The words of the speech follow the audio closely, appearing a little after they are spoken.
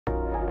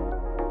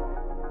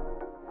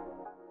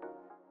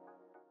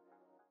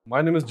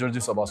My name is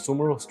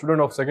Jarjees,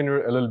 student of second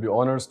year LLB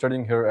Honours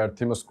studying here at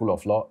Themis School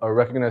of Law, a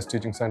recognized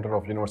teaching centre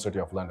of University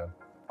of London.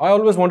 I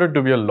always wanted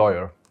to be a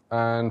lawyer,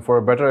 and for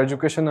a better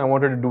education, I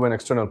wanted to do an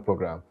external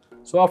program.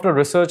 So after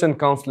research and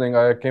counselling,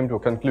 I came to a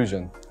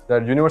conclusion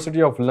that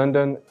University of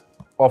London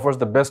offers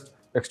the best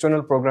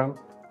external program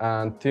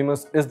and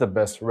Themis is the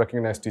best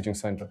recognized teaching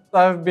centre.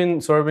 I've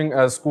been serving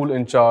as school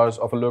in charge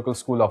of a local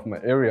school of my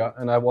area,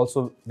 and I've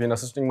also been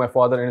assisting my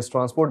father in his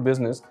transport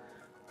business.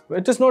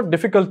 It is not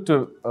difficult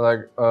to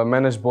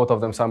manage both of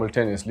them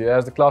simultaneously,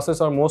 as the classes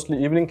are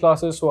mostly evening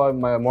classes, so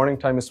my morning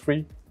time is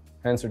free,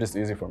 hence it is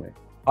easy for me.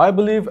 I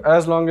believe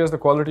as long as the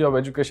quality of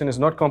education is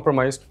not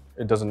compromised,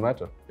 it doesn't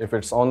matter if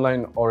it's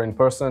online or in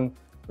person,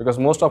 because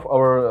most of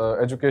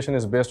our education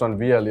is based on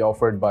VLE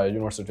offered by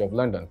University of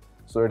London.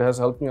 So it has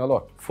helped me a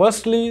lot.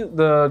 Firstly,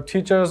 the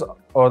teachers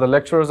or the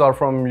lecturers are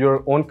from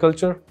your own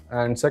culture,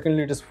 and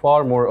secondly, it is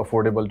far more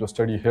affordable to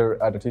study here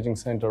at a teaching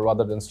center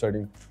rather than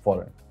studying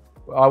foreign.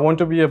 I want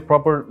to be a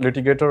proper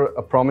litigator,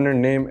 a prominent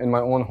name in my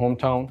own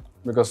hometown,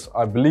 because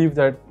I believe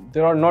that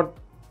there are not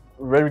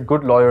very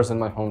good lawyers in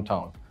my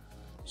hometown.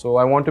 So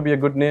I want to be a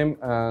good name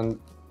and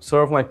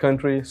serve my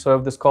country,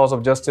 serve this cause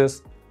of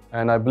justice,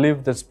 and I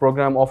believe this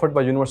program offered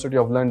by University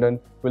of London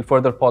will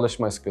further polish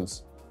my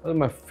skills. Well,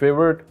 my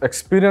favorite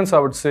experience, I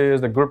would say,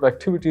 is the group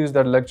activities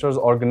that lecturers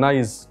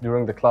organize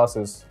during the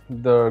classes.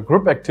 The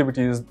group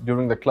activities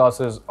during the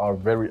classes are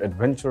very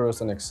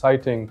adventurous and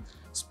exciting,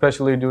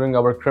 especially during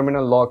our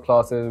criminal law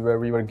classes, where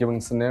we were given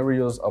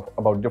scenarios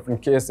about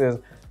different cases,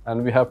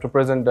 and we have to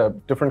present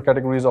different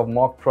categories of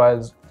mock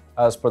trials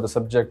as per the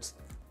subjects.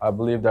 I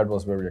believe that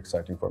was very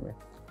exciting for me.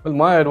 Well,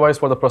 my advice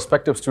for the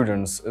prospective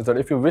students is that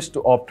if you wish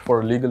to opt for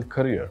a legal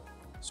career,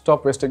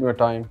 stop wasting your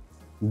time,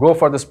 go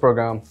for this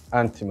program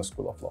and Themis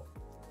School of Law.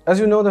 As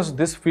you know,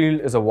 this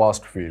field is a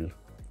vast field,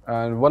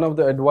 and one of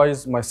the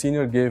advice my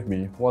senior gave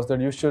me was that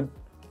you should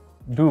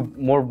do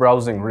more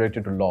browsing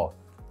related to law,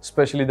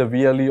 especially the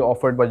VLE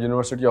offered by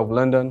University of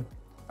London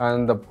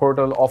and the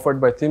portal offered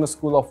by Themis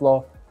School of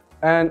Law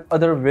and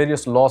other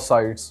various law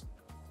sites.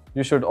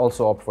 You should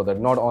also opt for that,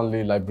 not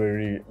only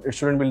library. It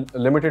shouldn't be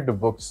limited to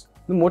books.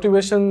 The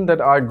motivation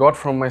that I got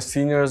from my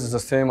seniors is the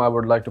same I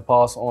would like to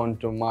pass on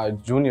to my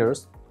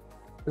juniors,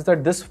 is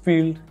that this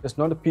field is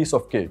not a piece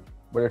of cake,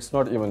 but it's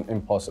not even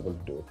impossible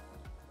to do it.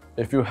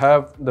 If you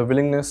have the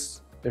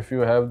willingness, if you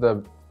have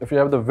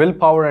the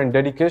willpower and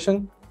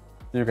dedication,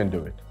 you can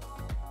do it.